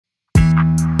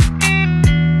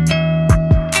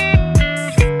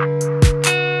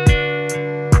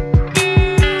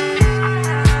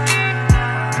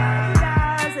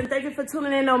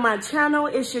in on my channel.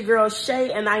 It's your girl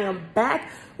Shay, and I am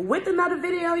back with another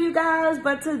video, you guys.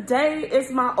 But today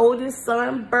is my oldest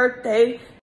son's birthday.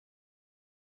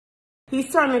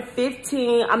 He's turning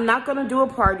 15. I'm not gonna do a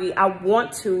party. I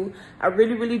want to, I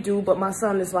really do, but my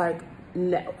son is like,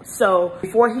 no. So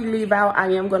before he leave out,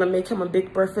 I am gonna make him a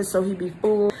big breakfast so he be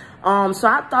full. So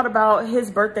I thought about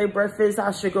his birthday breakfast. I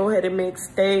should go ahead and make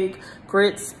steak,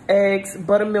 grits, eggs,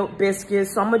 buttermilk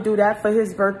biscuits. So I'm gonna do that for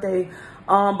his birthday.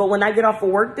 But when I get off of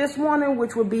work this morning,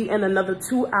 which will be in another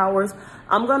 2 hours,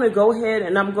 I'm gonna go ahead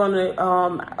and I'm gonna,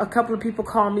 a couple of people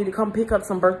called me to come pick up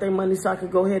some birthday money so I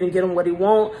could go ahead and get him what he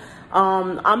want.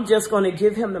 I'm just gonna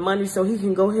give him the money so he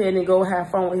can go ahead and go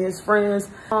have fun with his friends.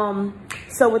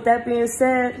 So with that being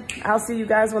said, I'll see you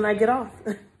guys when I get off.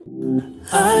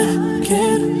 I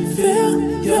can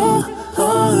feel your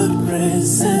heart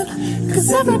racing, 'cause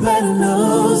everybody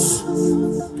knows,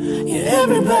 yeah,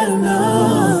 everybody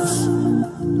knows.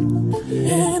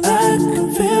 And I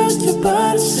can feel your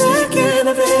body shaking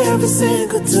every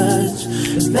single touch.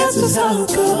 That's just how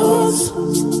it goes.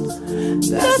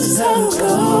 That's just how it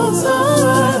goes. Oh,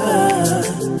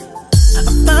 I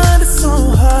find it so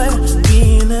hard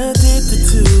being addicted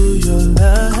to your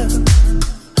love.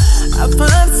 I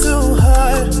find it so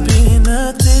hard being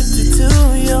addicted to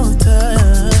your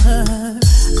touch.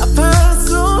 I find it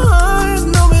so hard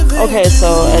knowing that. Okay, so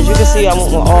as you can see, I went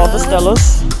with all the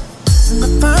Stellas.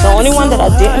 The only one that I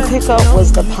didn't pick up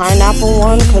was the pineapple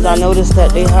one, because I noticed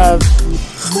that they have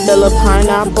Stella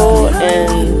pineapple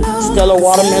and Stella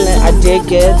watermelon. I did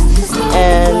get,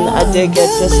 and I did get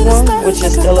this one, which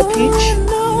is Stella peach.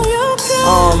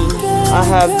 I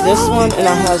have this one and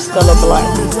I have Stella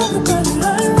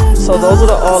black. So those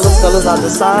are all the Stellas I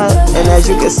decide, and as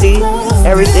you can see,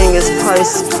 everything is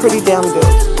priced pretty damn good.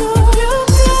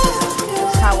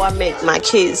 That's how I make my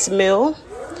kids' meal.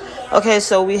 Okay,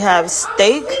 so we have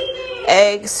steak,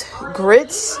 eggs,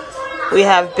 grits, we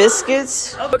have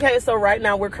biscuits. Okay, so right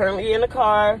now we're currently in the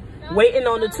car waiting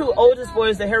on the two oldest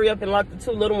boys to hurry up and lock the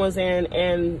two little ones in,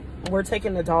 and we're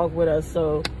taking the dog with us.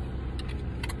 So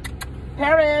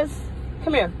Paris,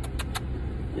 come here.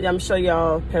 I'm gonna show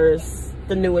y'all Paris,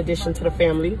 the new addition to the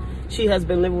family. She has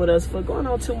been living with us for going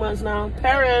on 2 months now.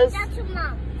 Paris,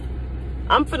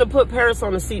 I'm finna put Paris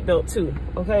on the seatbelt too,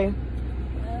 okay?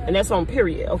 And that's on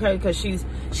period, okay? Because she's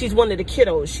one of the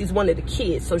kiddos. She's one of the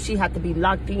kids, so she had to be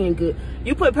locked in good.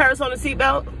 You put Paris on the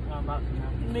seatbelt?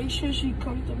 Make sure she's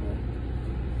comfortable.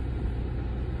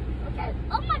 Okay.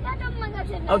 Oh my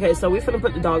god. Okay, so we finna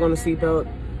put the dog on the seatbelt.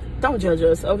 Don't judge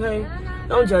us, okay?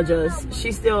 Don't judge us.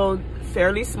 She's still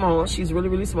fairly small. She's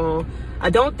really small.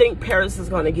 I don't think Paris is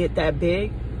gonna get that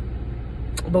big,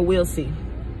 but we'll see.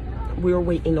 We're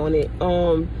waiting on it.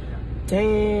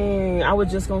 Dang, I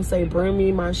was just gonna say bring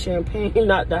me my champagne,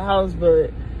 not the house,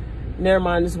 but never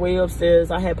mind, it's way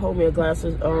upstairs. I had pulled me a glass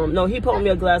of, no, he pulled me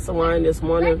a glass of wine this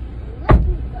morning.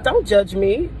 Don't judge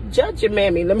me, judge your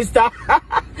mammy. Let me stop.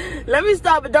 Let me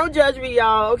stop, but don't judge me,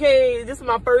 y'all, okay? This is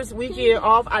my first weekend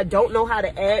off. I don't know how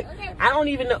to act. I don't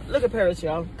even know. Look at Paris,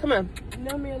 y'all. Come on.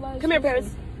 Come here,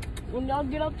 Paris. When y'all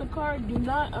get out the car, do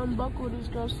not unbuckle this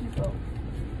girl's seatbelt.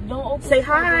 Don't open. Say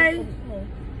hi.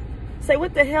 Say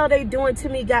what the hell they doing to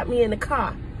me, got me in the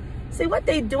car. Say what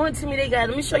they doing to me, they got.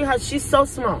 Let me show you how she's so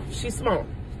small. She's small.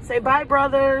 Say bye,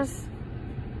 brothers.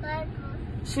 Bye.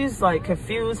 She's like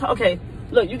confused. Okay,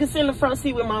 look, you can sit in the front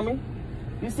seat with mommy.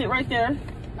 You sit right there.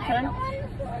 Okay.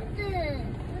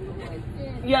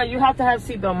 Yeah, you have to have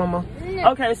seatbelt, mama.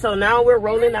 Okay, so now we're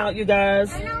rolling out, you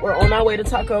guys. We're on our way to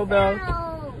Taco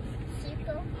Bell.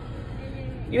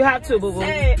 You have to, boo boo.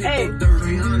 Hey.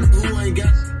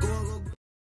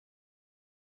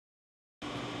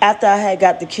 After I had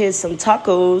got the kids some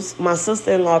tacos, my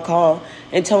sister-in-law called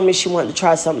and told me she wanted to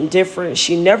try something different.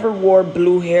 She never wore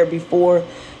blue hair before.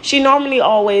 She normally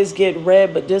always get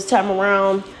red, but this time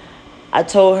around, I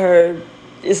told her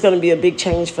it's going to be a big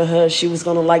change for her. She was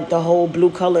going to like the whole blue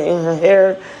color in her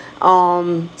hair.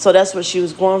 So that's what she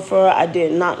was going for. I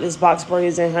did knotless box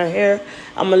braids in her hair.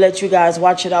 I'm going to let you guys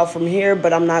watch it out from here,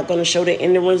 but I'm not going to show the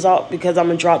ending result because I'm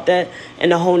going to drop that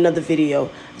in a whole nother video.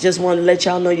 Just want to let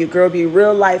y'all know your girl be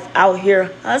real life out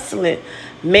here hustling,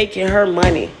 making her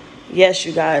money. Yes,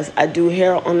 you guys, I do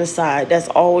hair on the side. That's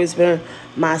always been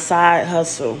my side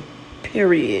hustle,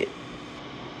 period.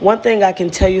 One thing I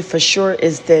can tell you for sure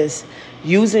is this.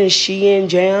 Using Shein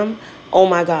Jam, oh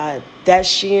my God, that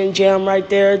Shein Jam right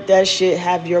there, that shit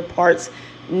have your parts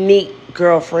neat,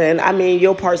 girlfriend. I mean,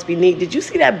 your parts be neat. Did you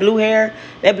see that blue hair?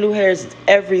 That blue hair is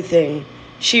everything.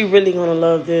 She really gonna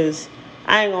love this.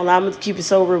 I ain't gonna lie, I'm gonna keep it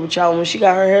so real with y'all. When she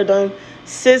got her hair done,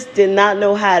 sis did not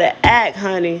know how to act,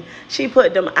 honey. She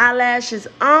put them eyelashes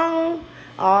on.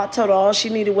 I told her all she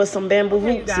needed was some bamboo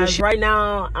hoops. Guys, right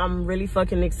now I'm really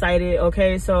fucking excited.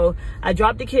 Okay, so I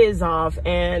dropped the kids off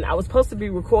and I was supposed to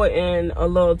be recording a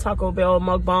little Taco Bell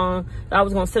mukbang that I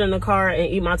was gonna sit in the car and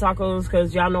eat my tacos,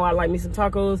 because y'all know I like me some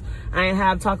tacos. I ain't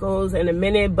have tacos in a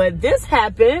minute, but this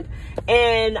happened,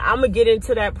 and I'm gonna get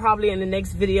into that probably in the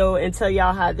next video and tell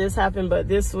y'all how this happened. But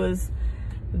this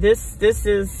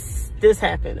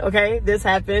happened. Okay, this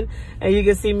happened, and you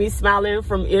can see me smiling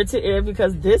from ear to ear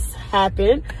because this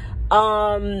happened.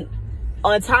 On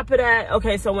top of that,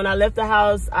 okay, so when I left the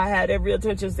house, I had every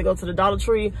intention to go to the Dollar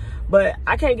Tree, but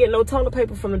I can't get no toilet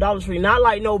paper from the Dollar Tree. Not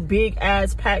like no big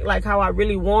ass pack like how I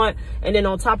really want. And then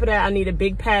on top of that, I need a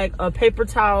big pack of paper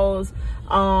towels.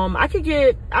 I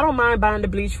don't mind buying the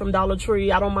bleach from Dollar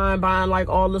Tree. I don't mind buying like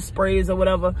all the sprays or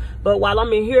whatever. But while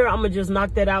I'm in here, I'm gonna just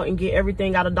knock that out and get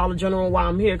everything out of Dollar General while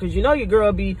I'm here. Cause you know your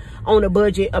girl be on a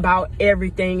budget about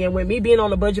everything. And with me being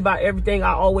on a budget about everything,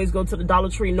 I always go to the Dollar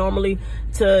Tree normally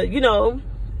to, you know,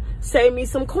 save me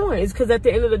some coins. Cause at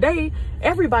the end of the day,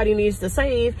 everybody needs to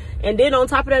save. And then on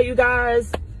top of that, you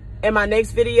guys, in my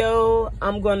next video,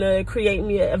 I'm gonna create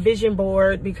me a vision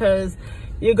board, because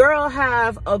your girl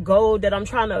have a goal that I'm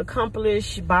trying to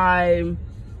accomplish by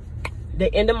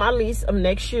the end of my lease of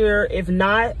next year. If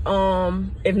not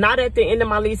at the end of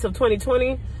my lease of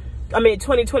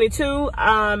 2022,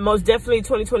 most definitely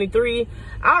 2023.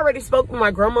 I already spoke with my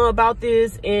grandma about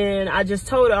this, and I just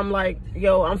told her, I'm like,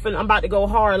 yo, I'm about to go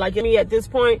hard. Like, me at this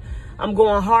point, I'm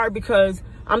going hard because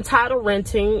I'm tired of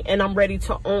renting and I'm ready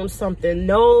to own something.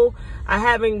 No, I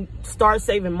haven't started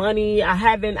saving money. I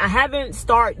haven't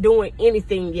started doing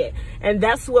anything yet. And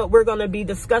that's what we're going to be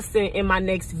discussing in my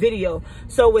next video.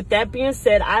 So with that being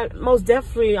said, I'm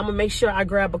gonna make sure I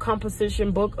grab a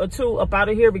composition book or two up out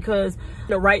of here, because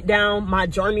to write down my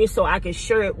journey so I can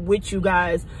share it with you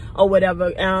guys or whatever.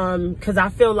 Cause I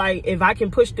feel like if I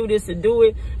can push through this and do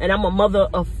it, and I'm a mother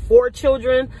of 4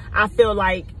 children, I feel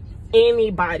like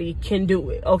anybody can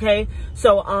do it. Okay,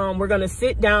 so we're gonna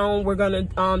sit down, we're gonna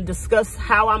discuss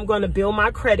how I'm gonna build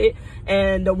my credit.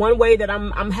 And the one way that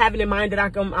I'm having in mind that I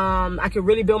can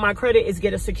really build my credit is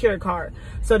get a secure card.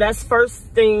 So that's first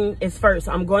thing is first.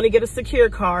 I'm going to get a secure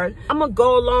card. I'm gonna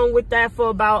go along with that for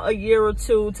about a year or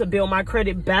two to build my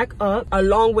credit back up.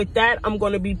 Along with that, I'm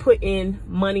going to be putting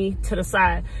money to the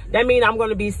side. That means I'm going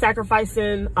to be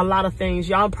sacrificing a lot of things.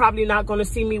 Y'all probably not going to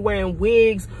see me wearing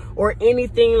wigs or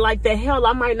anything like that. Hell,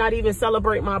 I might not even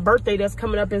celebrate my birthday that's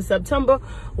coming up in September.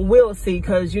 We'll see,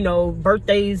 because you know,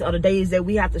 birthdays are the days that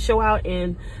we have to show out.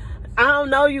 And I don't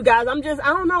know, you guys, I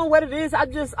don't know what it is.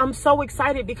 I'm so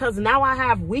excited because now I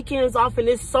have weekends off, and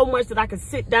there's so much that I can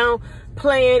sit down,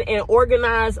 plan, and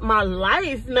organize my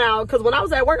life now. Because when I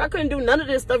was at work, I couldn't do none of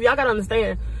this stuff. Y'all gotta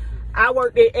understand, I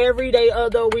worked it every day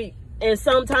of the week, and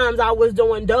sometimes I was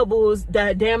doing doubles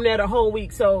that damn near the whole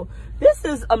week. So this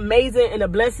is amazing and a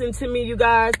blessing to me, you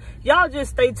guys. Y'all just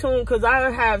stay tuned, because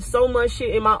I have so much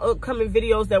shit in my upcoming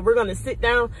videos that we're going to sit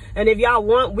down. And if y'all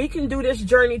want, we can do this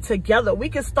journey together. We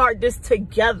can start this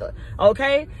together,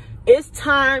 okay? It's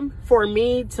time for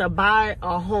me to buy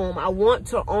a home. I want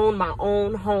to own my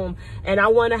own home. And I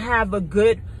want to have a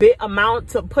good bit amount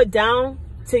to put down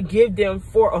to give them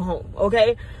for a home,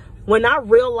 okay? When I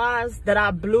realized that I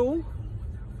blew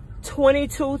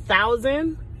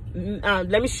 $22,000,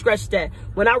 let me stretch that.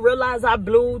 When I realized I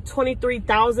blew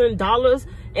 $23,000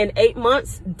 in 8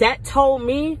 months, that told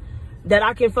me that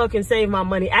I can fucking save my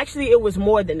money. Actually, it was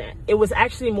more than that. It was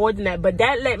actually more than that. But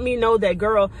that let me know that,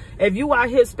 girl, if you out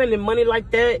here spending money like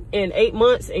that in 8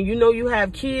 months and you know you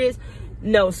have kids,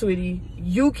 no, sweetie,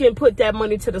 you can put that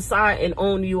money to the side and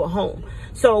own you a home.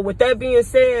 So with that being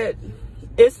said,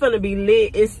 it's gonna be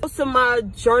lit. It's also my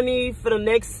journey for the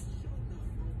next,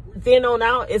 then on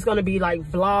out, it's gonna be like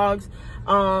vlogs.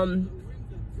 I'm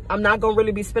not gonna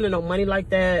really be spending no money like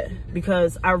that,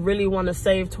 because I really want to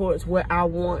save towards what I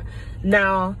want.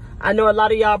 Now, I know a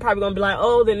lot of y'all probably gonna be like,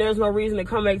 oh, then there's no reason to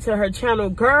come back to her channel.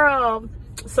 Girl,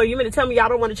 so you mean to tell me y'all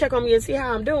don't want to check on me and see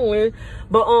how I'm doing?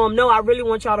 But no, I really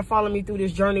want y'all to follow me through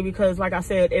this journey, because like I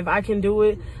said, if I can do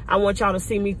it, I want y'all to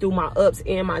see me through my ups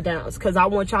and my downs, because I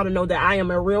want y'all to know that I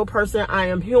am a real person. I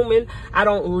am human. I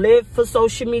don't live for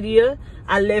social media.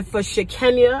 I live for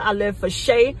Shakenya. I live for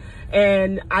Shay.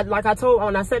 And like I told,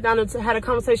 when I sat down and had a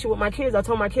conversation with my kids, I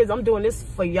told my kids, I'm doing this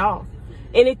for y'all.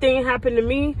 Anything happen to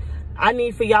me, I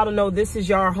need for y'all to know this is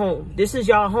your home. This is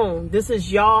y'all home. This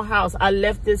is y'all house. I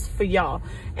left this for y'all.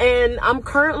 And I'm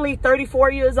currently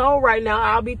 34 years old right now.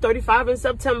 I'll be 35 in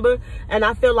September. And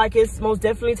I feel like it's most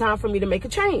definitely time for me to make a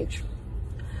change.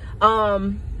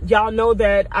 Y'all know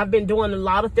that I've been doing a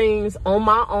lot of things on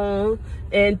my own,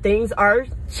 and things are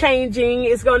changing.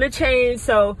 It's going to change.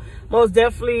 So most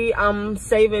definitely I'm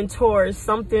saving towards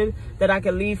something that I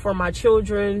can leave for my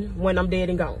children when I'm dead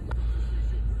and gone.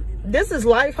 This is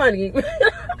life, honey.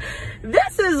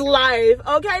 This is life,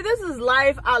 okay? This is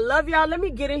life. I love y'all. Let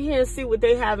me get in here and see what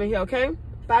they have in here, okay?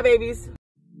 Bye, babies.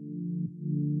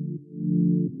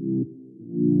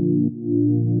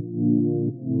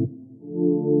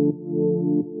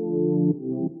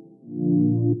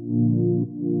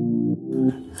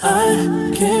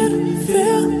 I can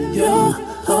feel your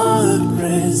heart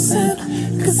racing,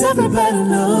 'cause everybody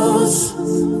knows,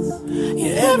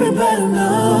 yeah, everybody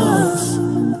knows.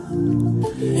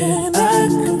 And I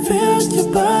can feel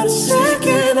your body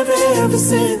shaking every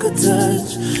single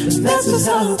touch. And that's just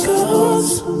how it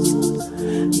goes.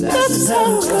 That's just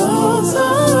how it goes. Oh,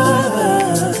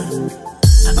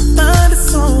 I find it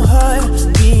so hard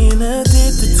being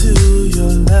addicted to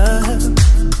your love.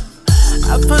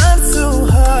 I find it so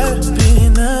hard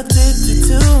being addicted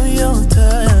to your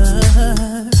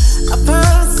touch. I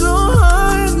find it so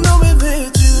hard knowing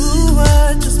that you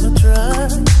are just my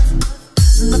drug.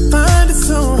 And I find it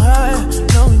so hard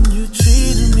knowing you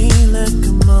treated me like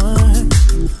a mark.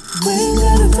 We ain't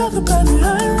gotta talk about it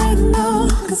right now,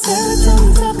 'cause every time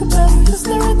we talk about it, you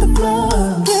stare at the floor.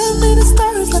 Give me the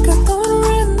stars like I thought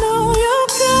right now. You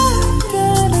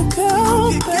gotta go,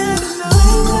 baby. We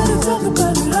ain't gotta talk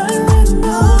about it right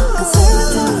now, 'cause every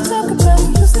time we talk about it,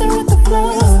 you stare at the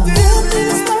floor. Give me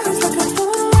the stars like I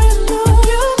thought right now.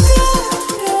 You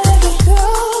gotta go,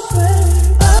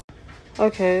 baby.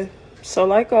 Okay, so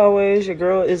like always, your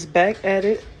girl is back at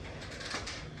it.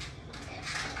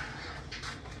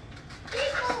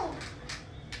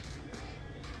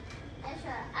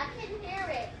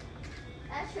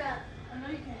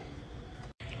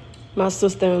 My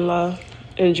sister-in-law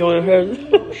enjoying her.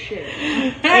 Oh, shit.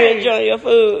 You enjoying your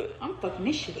food? I'm fucking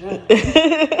this shit up.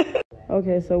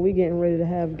 Okay, so we getting ready to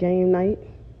have game night.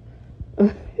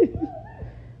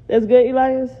 That's good,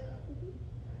 Elias?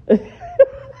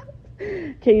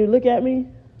 Can you look at me?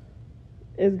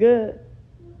 It's good.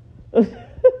 Look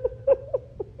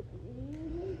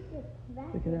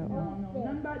at that one. I don't know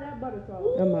nothing about that butter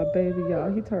sauce. And my baby,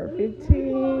 y'all, he turned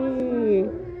 15.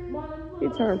 He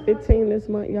turned 15 this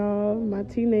month, y'all. My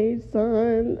teenage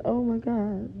son. Oh, my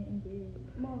God.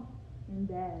 And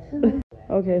dad.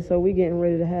 Okay, so we getting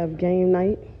ready to have game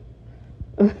night.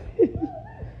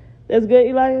 That's good,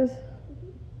 Elias?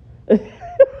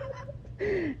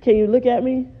 Can you look at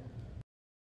me?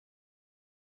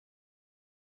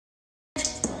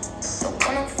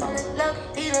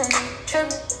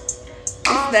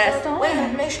 That song.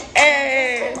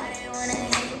 Hey!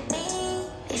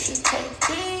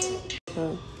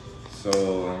 So,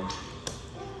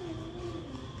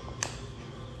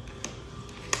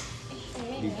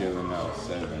 you giving out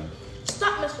 7.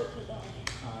 Stop messing with me, dog.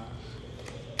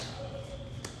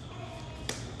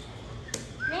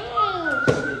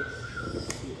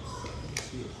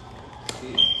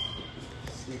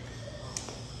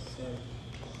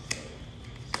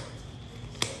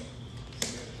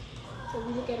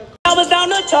 I was down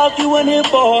to talk, you weren't here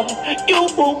for. You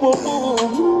boo boo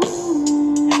boo.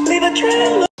 Leave a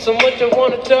trail. So much I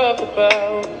wanna talk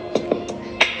about,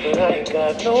 but I ain't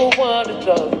got no one to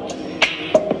talk to.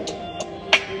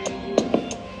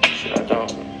 Shit, I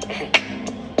don't.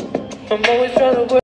 I'm always trying to work.